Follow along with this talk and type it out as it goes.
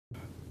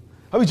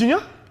How are you,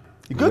 Junior?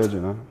 You good? I'm good,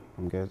 you know.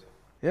 I'm good.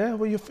 Yeah,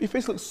 well, your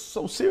face looks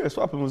so serious.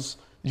 What happened?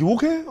 Did you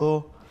walk here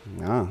or?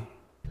 Nah.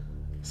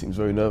 Seems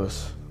very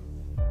nervous.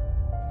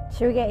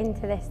 Should we get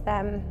into this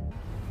then?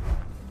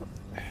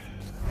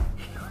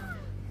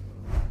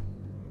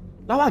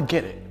 Now I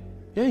get it.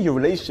 Yeah, your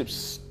relationship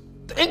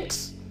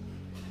stinks.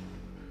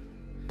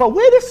 But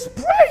wear the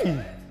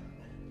spray.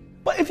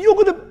 But if you're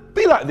gonna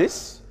be like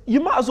this, you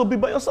might as well be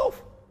by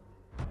yourself.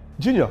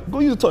 Junior, go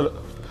use the toilet.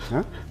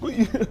 Huh? You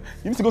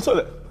need to go to the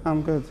toilet.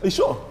 I'm good. Are you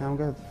sure? Yeah, I'm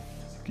good.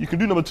 You can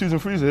do number 2s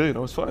and 3s here, you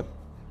know, it's fine.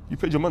 You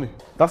paid your money.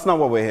 That's not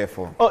what we're here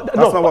for. Oh, That's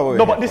not what we're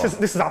here but for.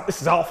 this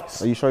is our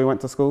office. Are you sure you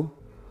went to school?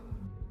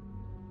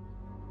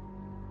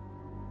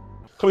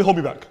 Can we hold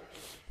me back?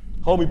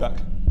 Hold me back.